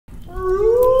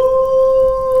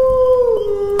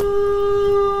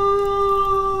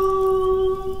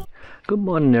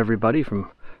Morning everybody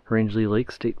from Rangeley Lake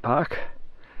State Park.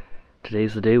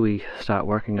 Today's the day we start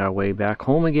working our way back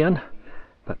home again,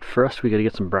 but first we gotta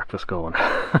get some breakfast going.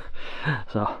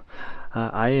 So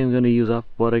I am going to use up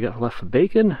what I got left for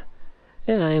bacon,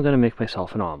 and I am going to make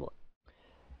myself an omelet.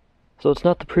 So it's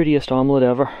not the prettiest omelet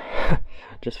ever.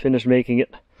 Just finished making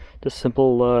it. Just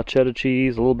simple cheddar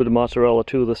cheese, a little bit of mozzarella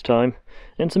too this time,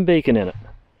 and some bacon in it.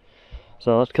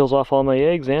 So that kills off all my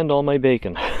eggs and all my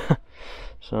bacon.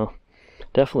 So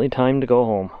definitely time to go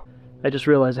home. I just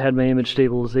realized I had my image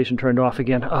stabilization turned off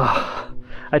again.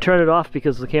 I turn it off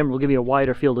because the camera will give me a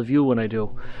wider field of view when I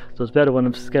do. So it's better when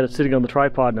I'm just got it sitting on the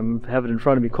tripod and I have it in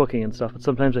front of me cooking and stuff. But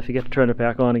sometimes I forget to turn it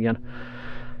back on again.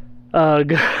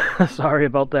 Sorry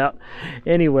about that.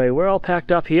 Anyway, we're all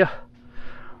packed up here.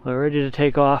 We're ready to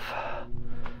take off.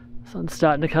 Sun's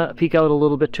starting to peek out a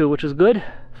little bit too, which is good.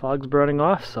 Fog's burning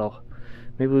off, so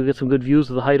maybe we'll get some good views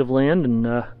of the height of land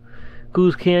and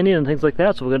Coos Canyon and things like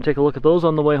that, so we're going to take a look at those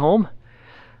on the way home.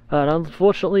 And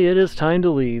unfortunately it is time to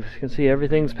leave. You can see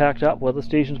everything's packed up, weather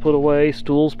stations put away,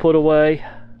 stools put away.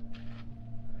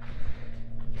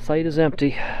 Site is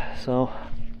empty, so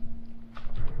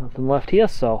nothing left here,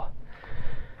 so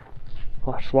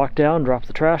I'll just walk down, drop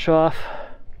the trash off,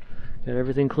 get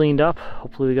everything cleaned up.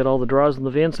 Hopefully we got all the drawers in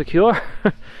the van secure.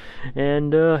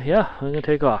 And yeah, I'm going to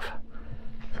take off.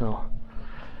 So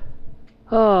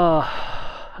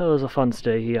that was a fun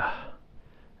stay here.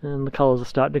 And the colors are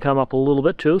starting to come up a little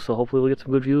bit too, so hopefully we'll get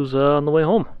some good views on the way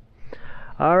home.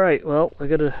 Alright, well, we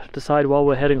gotta decide while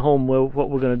we're heading home what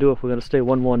we're gonna do, if we're gonna stay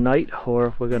one more night or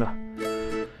if we're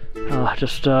gonna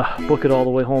just book it all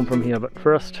the way home from here. But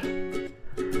first,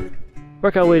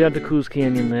 work our way down to Coos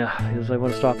Canyon there, because I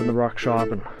want to stop in the rock shop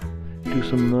and do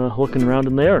some looking around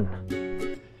in there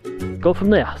and go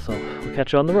from there. So we'll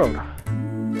catch you on the road.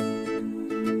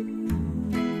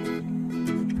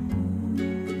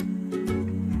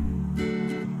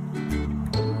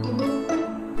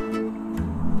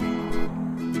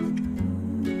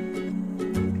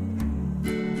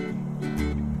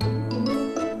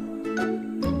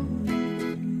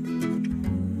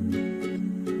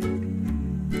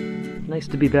 Nice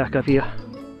to be back up here.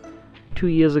 2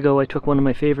 years ago I took one of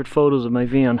my favorite photos of my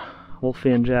van,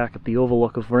 Wolfman Jack, at the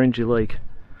overlook of Rangeley Lake.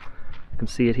 You can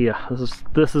see it here.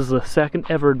 This is the second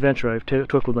ever adventure I've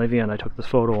took with my van. I took this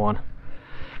photo on.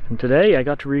 And today I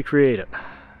got to recreate it.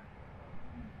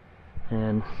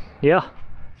 And yeah,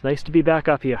 it's nice to be back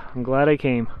up here. I'm glad I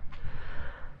came.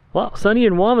 Well, sunny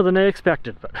and warmer than I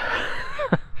expected, but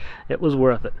it was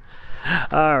worth it.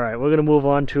 Alright, we're going to move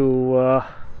on to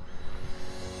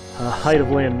height of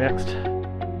land next.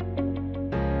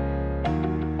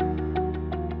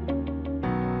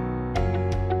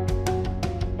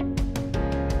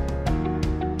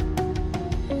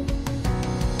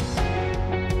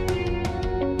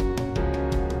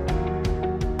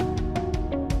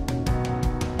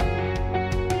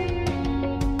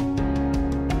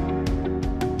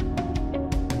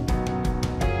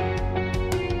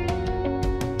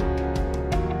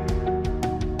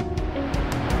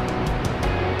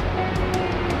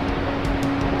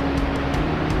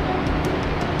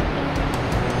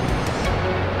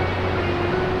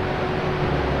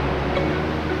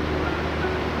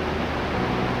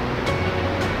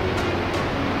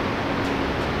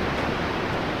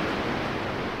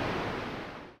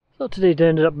 So today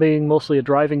ended up being mostly a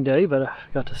driving day, but I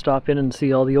got to stop in and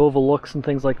see all the overlooks and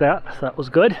things like that, so that was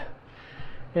good.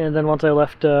 And then once I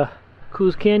left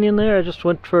Coos Canyon there, I just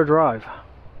went for a drive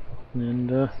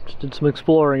and just did some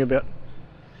exploring a bit.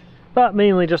 But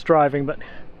mainly just driving. But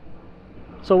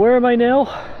so where am I now?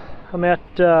 I'm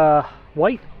at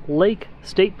White Lake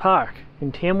State Park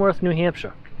in Tamworth, New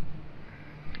Hampshire.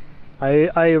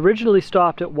 I originally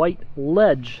stopped at White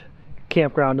Ledge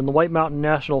Campground in the White Mountain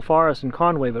National Forest in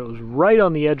Conway, but it was right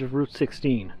on the edge of Route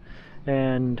 16,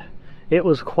 and it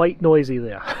was quite noisy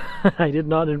there. I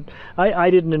didn't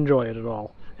enjoy it at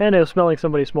all, and I was smelling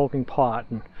somebody smoking pot,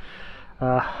 and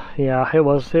yeah,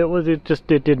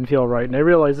 it didn't feel right. And I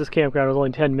realized this campground was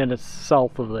only 10 minutes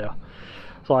south of there,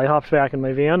 so I hopped back in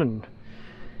my van and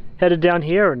headed down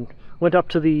here and went up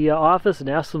to the office and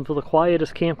asked them for the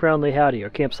quietest campsite they had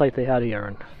here,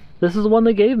 and this is the one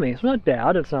they gave me. It's not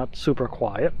bad, it's not super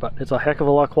quiet, but it's a heck of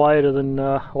a lot quieter than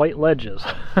White Ledge is.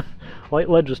 White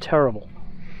Ledge was terrible.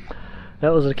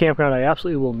 That was a campground I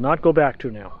absolutely will not go back to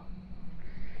now.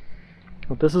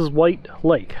 But this is White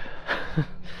Lake.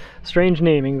 Strange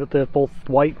naming, that they're both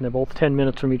white and they're both 10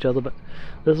 minutes from each other, but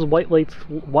this is White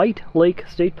Lake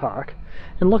State Park.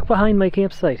 And look behind my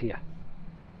campsite here.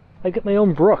 I get my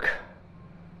own brook.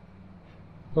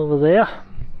 Over there.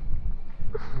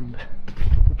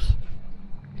 Oops.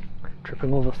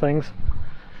 Tripping over things.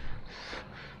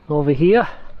 over here.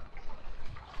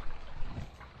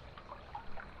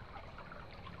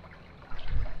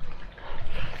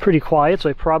 Pretty quiet, so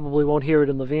I probably won't hear it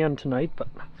in the van tonight, but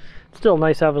it's still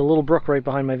nice having a little brook right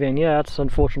behind my van. Yeah, it's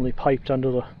unfortunately piped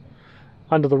under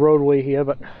the roadway here,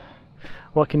 but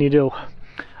what can you do?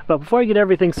 But before I get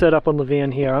everything set up on the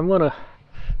van here, I want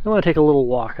to take a little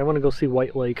walk. I want to go see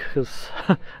White Lake because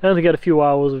I only got a few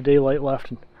hours of daylight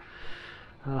left, and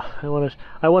I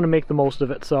want to make the most of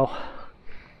it. So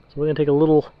we're gonna take a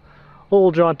little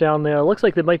jaunt down there. It looks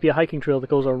like there might be a hiking trail that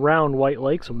goes around White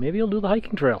Lake, so maybe I'll do the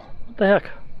hiking trail. What the heck?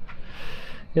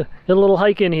 Get a little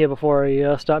hike in here before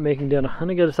I start making dinner. I'm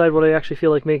gonna decide what I actually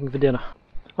feel like making for dinner.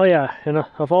 Oh yeah, and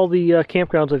of all the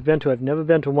campgrounds I've been to, I've never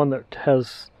been to one that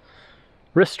has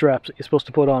wrist straps that you're supposed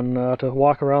to put on to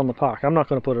walk around the park. I'm not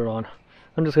going to put it on.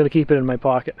 I'm just going to keep it in my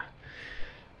pocket.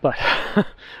 But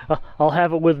I'll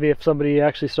have it with me if somebody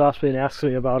actually stops me and asks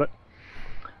me about it.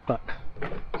 But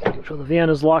so the van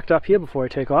is locked up here before I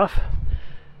take off.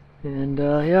 And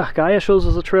yeah, Gaia shows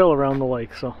us a trail around the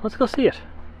lake, so let's go see it.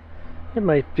 It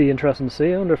might be interesting to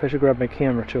see. I wonder if I should grab my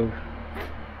camera too.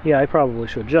 Yeah, I probably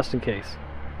should, just in case.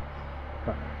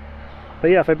 But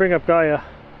yeah, if I bring up Gaia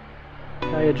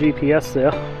GPS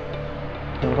there,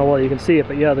 I don't know how well you can see it,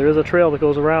 but yeah, there is a trail that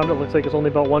goes around. It looks like it's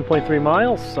only about 1.3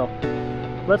 miles, so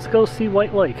let's go see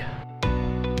White Lake.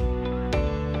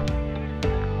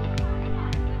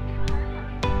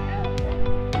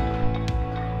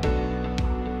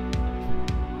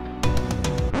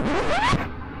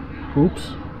 Oops.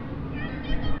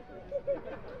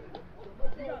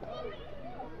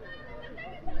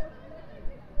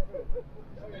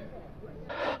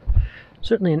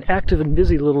 Certainly an active and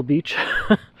busy little beach.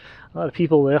 A lot of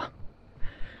people there.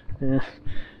 Yeah.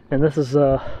 And this is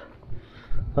a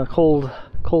cold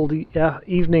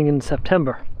evening in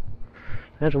September.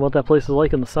 Imagine what that place is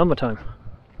like in the summertime.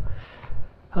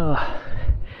 Alright,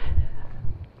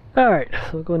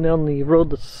 so we're going down the road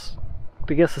that's,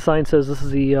 I guess the sign says this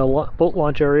is the boat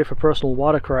launch area for personal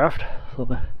watercraft. So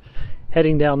we're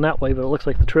heading down that way, but it looks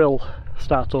like the trail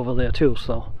starts over there too,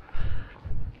 so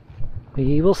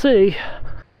we will see.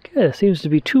 Okay, there seems to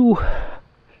be two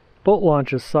boat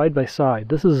launches side by side.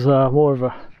 This is more of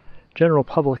a general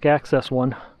public access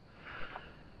one,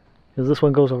 because this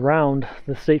one goes around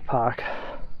the state park.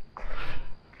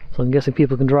 So I'm guessing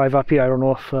people can drive up here. I don't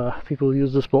know if people who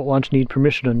use this boat launch need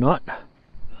permission or not.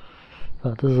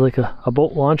 But this is like a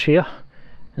boat launch here.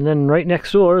 And then right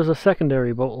next door is a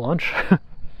secondary boat launch,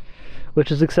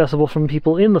 which is accessible from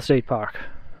people in the state park.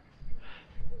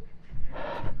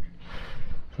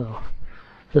 So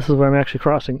this is where I'm actually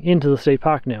crossing into the state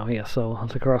park now here, so I'll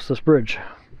have to cross this bridge.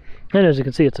 And as you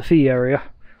can see, it's a fee area.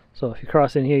 So if you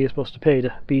cross in here, you're supposed to pay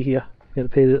to be here. You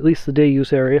have to pay at least the day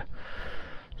use area.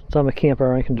 Since I'm a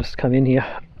camper, I can just come in here.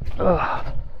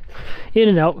 In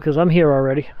and out, because I'm here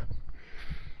already.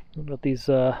 What about these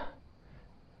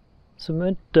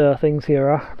cement things here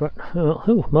are, but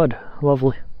ooh, mud,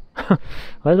 lovely.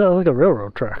 Why is that like a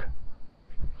railroad track?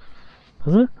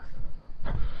 Isn't it?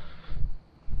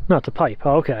 Not the pipe.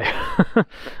 Oh, okay.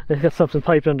 They got something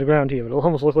piped underground here, but it'll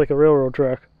almost look like a railroad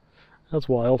track. That's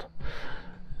wild.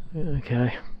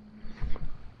 Okay.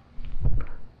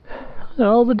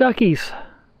 All the duckies.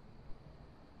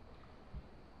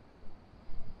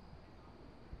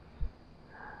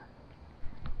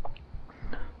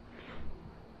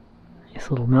 Nice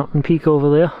little mountain peak over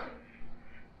there.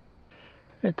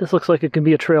 Right, this looks like it can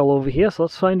be a trail over here, so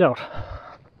let's find out.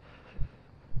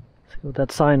 See what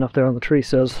that sign up there on the tree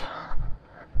says.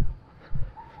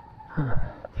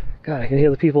 God, I can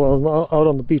hear the people out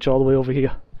on the beach all the way over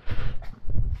here.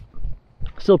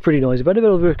 Still pretty noisy, but I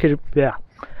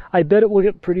bet it will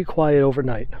get pretty quiet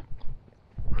overnight.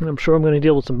 And I'm sure I'm going to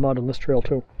deal with some mud on this trail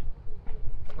too.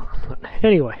 But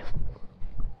anyway.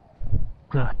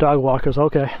 Dog walkers,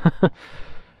 okay.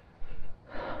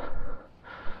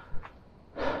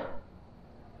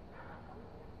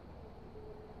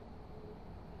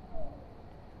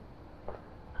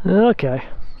 Okay.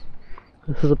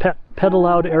 This is a pet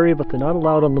allowed area, but they're not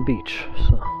allowed on the beach.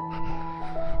 So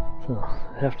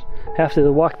have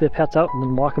to walk their pets out and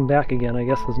then walk them back again. I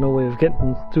guess there's no way of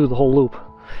getting through the whole loop.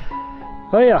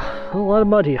 Oh yeah, a lot of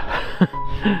mud here.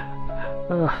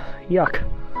 Yuck.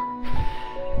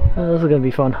 This is gonna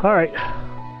be fun. All right.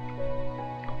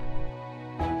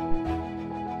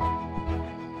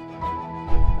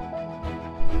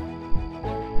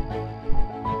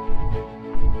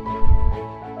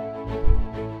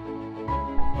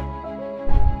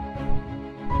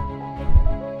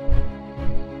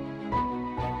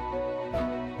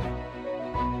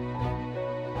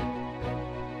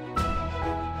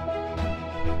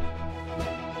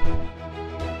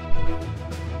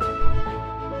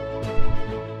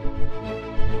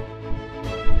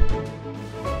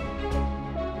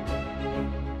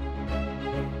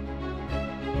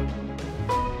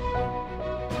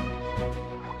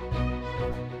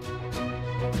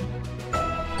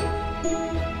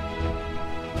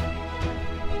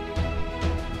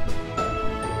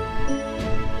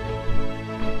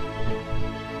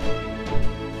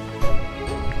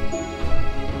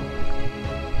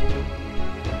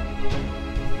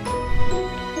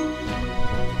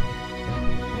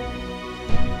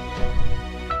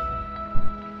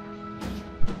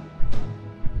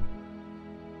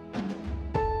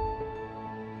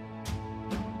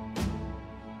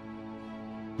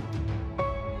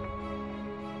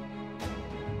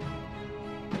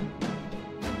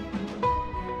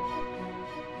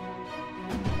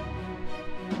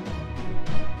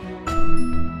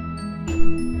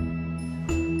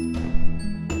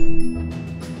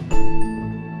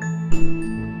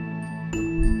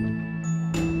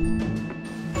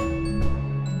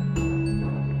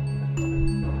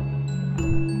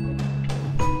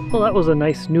 Well, that was a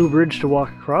nice new bridge to walk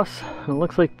across. And it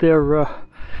looks like they're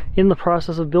in the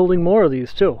process of building more of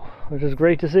these too, which is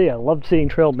great to see. I loved seeing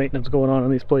trail maintenance going on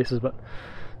in these places, but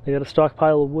they got a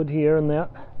stockpile of wood here and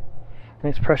that.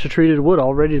 Nice pressure treated wood,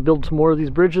 all ready to build some more of these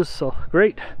bridges, so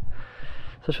great.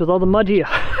 Especially with all the mud here.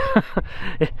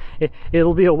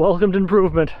 It'll be a welcomed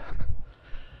improvement.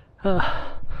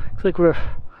 Looks like we're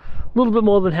a little bit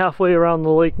more than halfway around the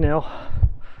lake now.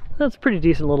 That's a pretty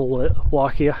decent little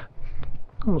walk here.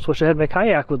 Almost wish I had my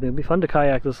kayak with me. It'd be fun to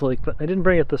kayak this lake, but I didn't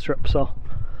bring it this trip, so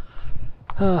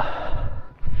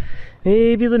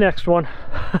maybe the next one.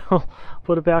 I'll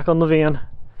put it back on the van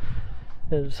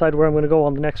and decide where I'm going to go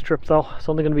on the next trip, though. It's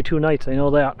only going to be 2 nights, I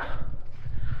know that.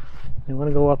 I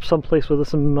want to go up someplace with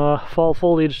some fall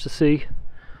foliage to see,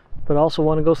 but I also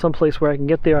want to go someplace where I can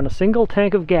get there on a single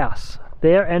tank of gas,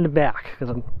 there and back,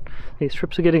 because these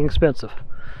trips are getting expensive.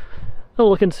 I'll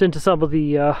look into some of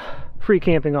the free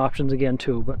camping options again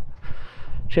too, but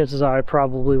chances are I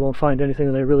probably won't find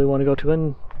anything that I really want to go to.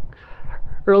 In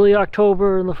early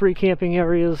October in the free camping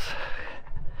areas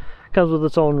comes with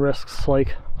its own risks,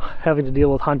 like having to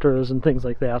deal with hunters and things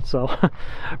like that, so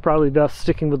probably best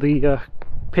sticking with the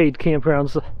paid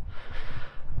campgrounds.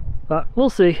 But we'll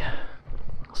see.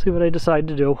 See what I decide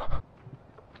to do. What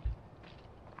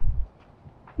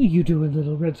are you doing,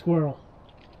 little red squirrel?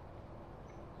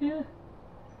 Yeah.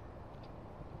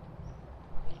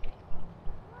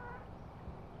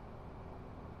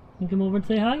 You come over and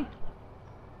say hi?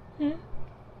 Yeah.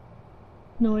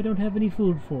 No, I don't have any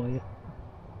food for you.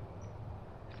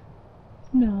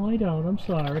 No, I don't. I'm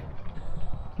sorry.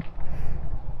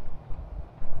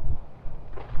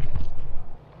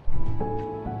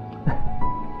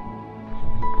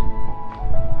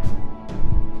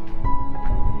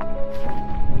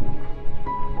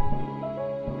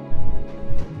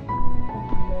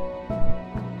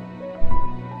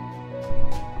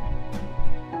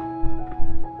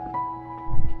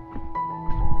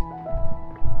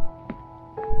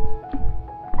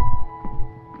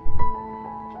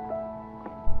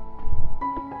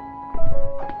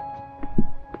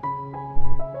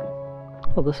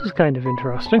 Well, this is kind of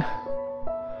interesting.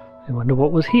 I wonder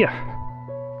what was here.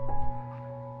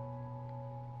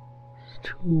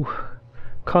 There's 2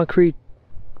 concrete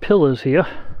pillars here.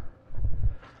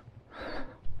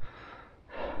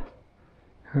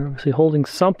 They're obviously holding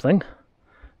something.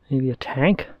 Maybe a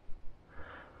tank.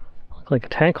 Look like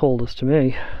tank holders to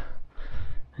me.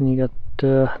 And you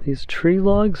got these tree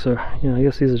logs, or I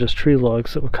guess these are just tree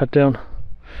logs that were cut down.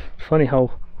 It's funny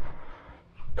how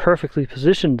perfectly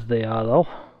positioned they are, though.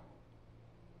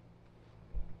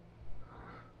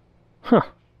 Huh.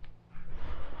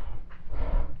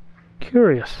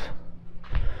 Curious.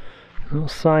 No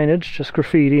signage, just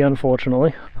graffiti,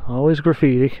 unfortunately. Always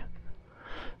graffiti.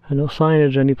 And no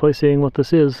signage any place saying what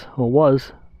this is, or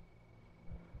was.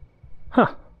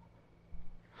 Huh.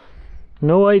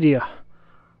 No idea.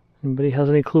 Anybody has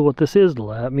any clue what this is,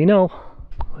 let me know.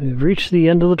 We've reached the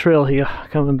end of the trail here,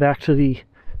 coming back to the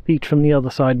beach from the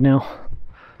other side now.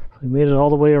 We made it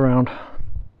all the way around.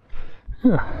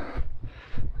 Huh.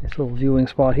 Nice little viewing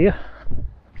spot here.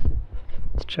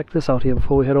 Let's check this out here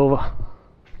before we head over.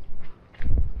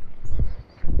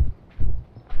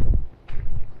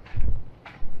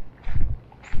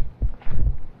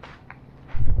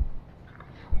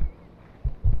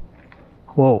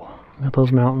 Whoa, look at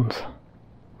those mountains.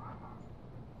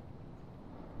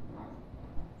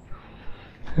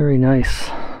 Very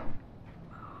nice.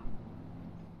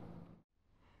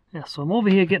 Yeah, so I'm over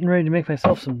here getting ready to make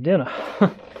myself some dinner.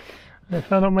 I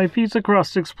found out my pizza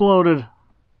crust exploded.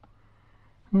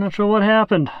 I'm not sure what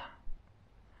happened. I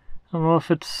don't know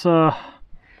if it's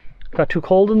got too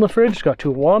cold in the fridge, got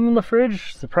too warm in the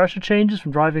fridge, the pressure changes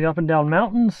from driving up and down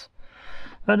mountains,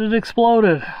 but it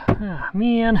exploded. Ah,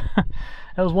 man.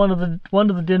 That was one of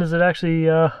the dinners that actually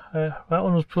that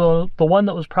one was the one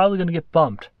that was probably going to get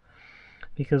bumped,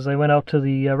 because I went out to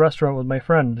the restaurant with my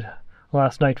friend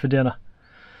last night for dinner.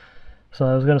 So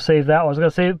I was going to save that. I was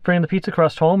going to bring the pizza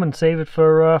crust home and save it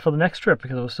for the next trip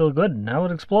because it was still good. And now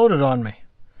it exploded on me.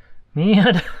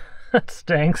 Man, that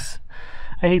stinks.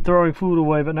 I hate throwing food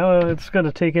away, but now it's going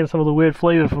to take in some of the weird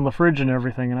flavor from the fridge and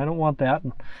everything, and I don't want that.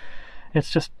 And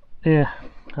it's just, yeah,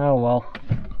 oh well.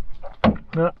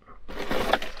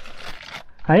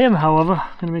 I am, however,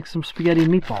 going to make some spaghetti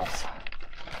and meatballs.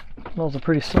 Those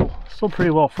are still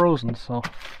pretty well frozen, so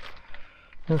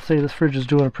let's say this fridge is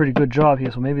doing a pretty good job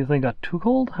here. So maybe the thing got too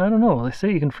cold. I don't know. They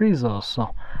say you can freeze those,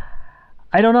 so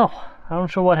I don't know. I'm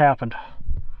not sure what happened.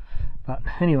 But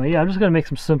anyway, yeah, I'm just gonna make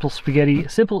some simple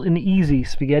and easy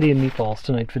spaghetti and meatballs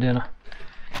tonight for dinner,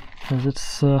 because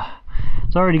it's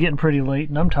It's already getting pretty late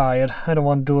and I'm tired. I don't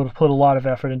want to put a lot of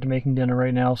effort into making dinner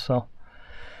right now, so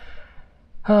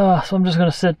I'm just going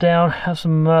to sit down, have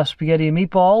some spaghetti and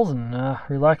meatballs, and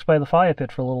relax by the fire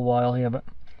pit for a little while here. But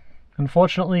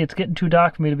unfortunately, it's getting too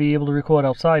dark for me to be able to record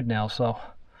outside now, so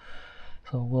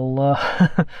we'll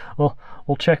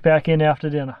we'll check back in after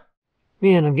dinner.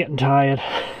 Man, I'm getting tired.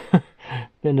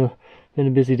 been a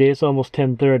busy day. It's almost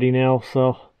 10:30 now,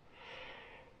 so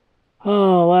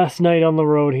last night on the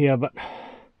road here, but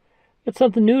got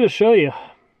something new to show you.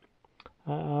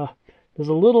 There's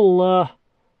a little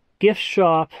gift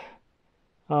shop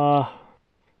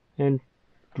and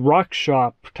rock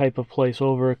shop type of place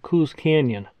over at Coos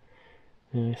Canyon.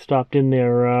 And I stopped in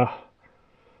there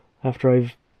after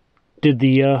I did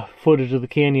the footage of the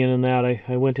canyon and that.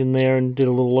 I went in there and did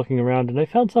a little looking around, and I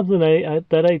found something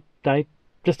that I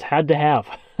just had to have.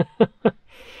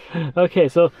 Okay,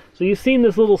 so you've seen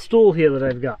this little stool here that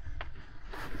I've got.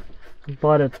 I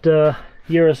bought it a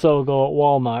year or so ago at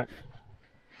Walmart,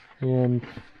 and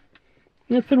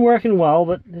it's been working well,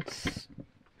 but it's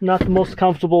not the most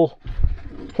comfortable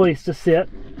place to sit.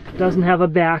 It doesn't have a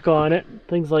back on it,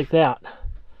 things like that.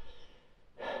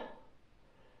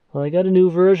 Well, I got a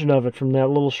new version of it from that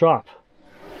little shop.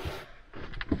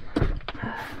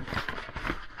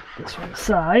 This one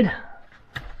aside.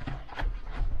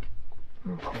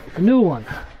 The new one.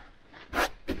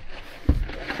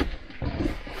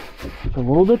 It's a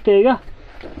little bit bigger,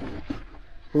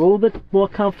 a little bit more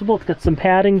comfortable. It's got some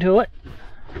padding to it,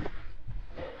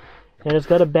 and it's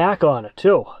got a back on it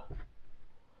too,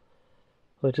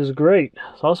 which is great.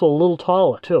 It's also a little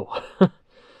taller too,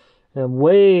 and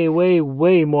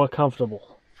way more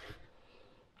comfortable.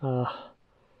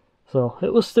 So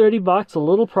it was $30, a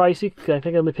little pricey. I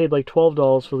think I only paid like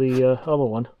 $12 for the other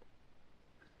one.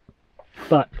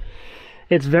 But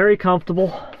it's very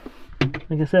comfortable.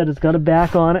 Like I said, it's got a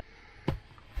back on it.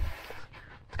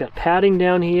 It's got padding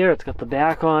down here. It's got the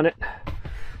back on it.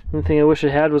 The only thing I wish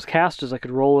it had was casters I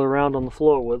could roll it around on the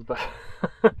floor with. But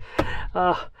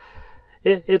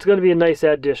it's going to be a nice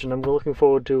addition. I'm looking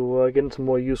forward to getting some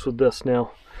more use with this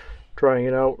now. Trying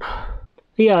it out.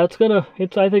 Yeah, I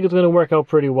think it's going to work out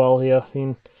pretty well here. I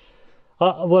mean,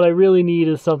 what I really need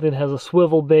is something that has a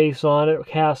swivel base on it,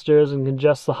 casters, and can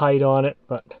adjust the height on it.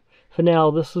 But for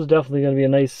now, this is definitely going to be a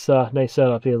nice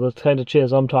setup here. The kind of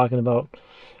chairs I'm talking about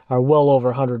are well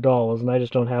over $100, and I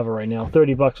just don't have it right now.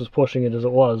 $30 was pushing it as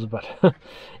it was, but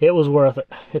it was worth it.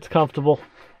 It's comfortable,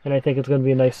 and I think it's going to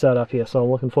be a nice setup here. So I'm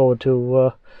looking forward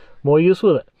to more use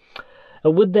with it.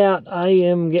 With that, I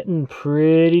am getting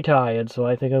pretty tired, so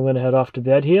I think I'm going to head off to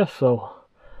bed here. So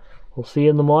we'll see you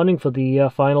in the morning for the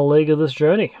final leg of this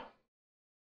journey.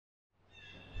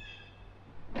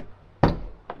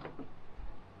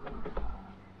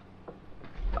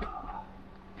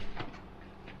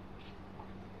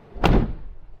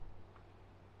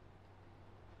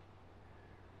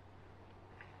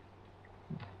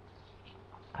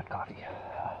 Hot coffee.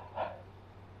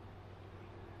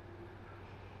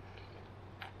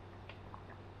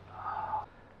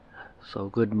 So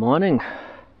good morning.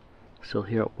 Still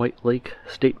here at White Lake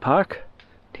State Park,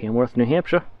 Tamworth, New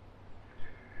Hampshire.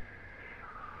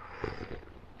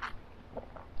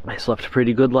 I slept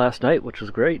pretty good last night, which was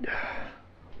great.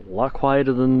 A lot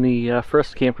quieter than the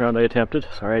first campground I attempted.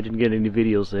 Sorry I didn't get any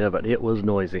videos there, but it was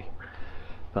noisy.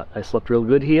 But I slept real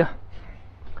good here.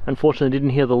 Unfortunately, I didn't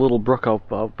hear the little brook out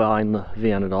behind the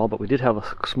van at all, but we did have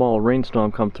a small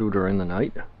rainstorm come through during the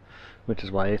night, which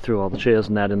is why I threw all the chairs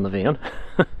and that in the van.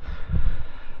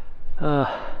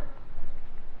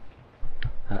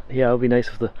 Yeah, it would be nice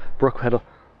if the brook had a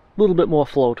little bit more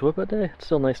flow to it, but it's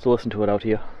still nice to listen to it out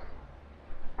here.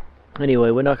 Anyway,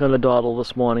 we're not going to dawdle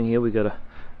this morning here. We got a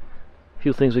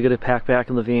few things we got to pack back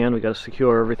in the van. We got to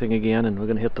secure everything again, and we're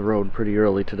going to hit the road pretty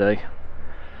early today.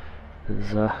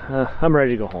 I'm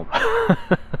ready to go home.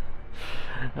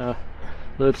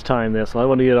 It's time there, so I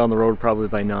want to get on the road probably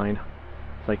by 9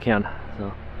 if I can.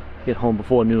 So get home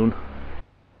before noon.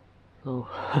 So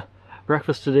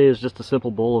breakfast today is just a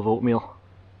simple bowl of oatmeal.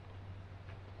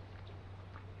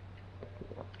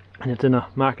 And it's in a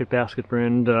Market Basket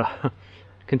brand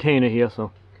container here,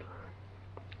 so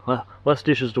less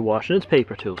dishes to wash, and it's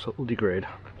paper too, so it will degrade.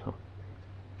 So.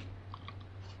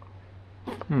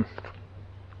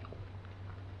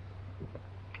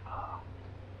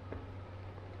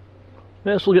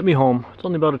 This will get me home. It's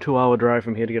only about a 2-hour drive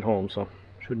from here to get home, so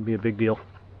shouldn't be a big deal.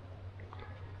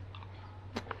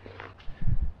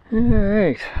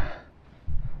 Alright,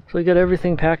 so we got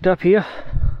everything packed up here.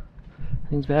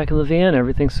 Things back in the van,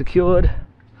 everything's secured.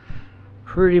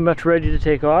 Pretty much ready to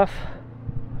take off.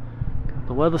 Got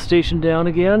the weather station down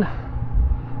again.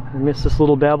 I miss this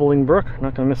little babbling brook. I'm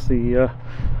not gonna miss the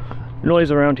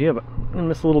noise around here, but I'm gonna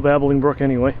miss the little babbling brook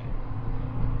anyway.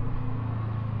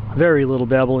 Very little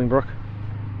babbling brook,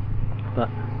 but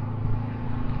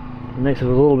it'd be nice if it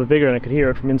was a little bit bigger and I could hear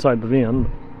it from inside the van.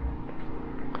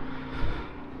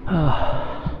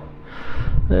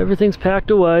 Everything's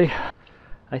packed away.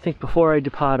 I think before I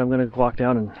depart, I'm gonna walk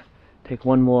down and take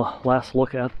one more last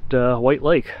look at White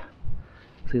Lake.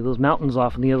 See those mountains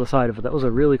off on the other side of it. That was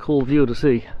a really cool view to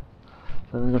see.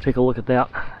 So I'm gonna take a look at that.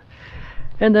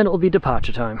 And then it will be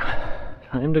departure time.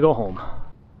 Time to go home.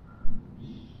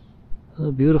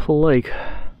 A beautiful lake.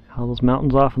 All those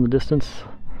mountains off in the distance.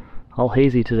 All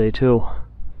hazy today too.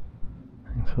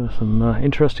 So some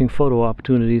interesting photo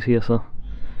opportunities here. So,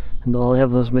 and all I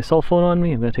have is my cell phone on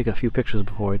me. I'm going to take a few pictures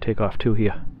before I take off too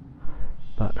here.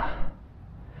 But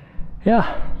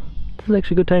yeah, this is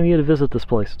actually a good time of year to visit this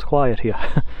place. It's quiet here.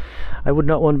 I would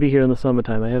not want to be here in the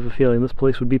summertime. I have a feeling this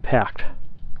place would be packed.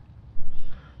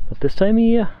 But this time of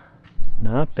year,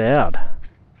 not bad.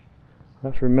 I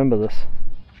have to remember this.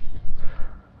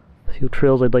 A few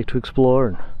trails I'd like to explore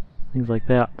and things like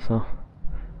that, so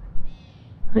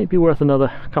might be worth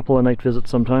another couple of night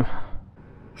visits sometime.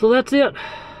 So that's it.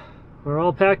 We're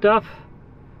all packed up.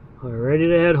 We're ready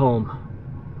to head home.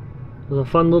 It was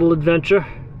a fun little adventure.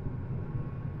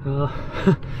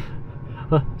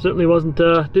 Certainly wasn't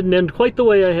didn't end quite the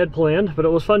way I had planned, but it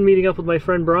was fun meeting up with my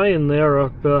friend Brian there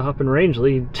up in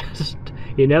Rangeley. Just,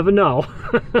 you never know.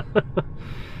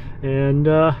 And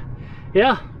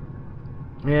yeah,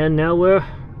 and now we're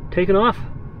taking off.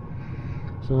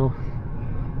 So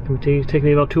it will take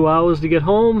me about 2 hours to get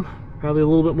home, probably a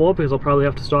little bit more because I'll probably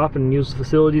have to stop and use the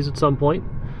facilities at some point,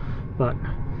 but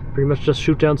pretty much just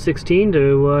shoot down 16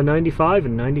 to 95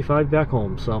 and 95 back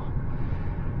home. So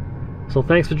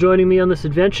thanks for joining me on this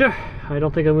adventure. I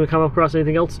don't think I'm going to come across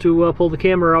anything else to pull the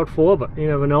camera out for, but you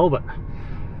never know. But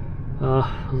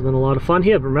it's been a lot of fun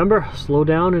here. But remember, slow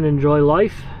down and enjoy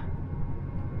life,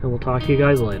 and we'll talk to you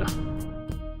guys later.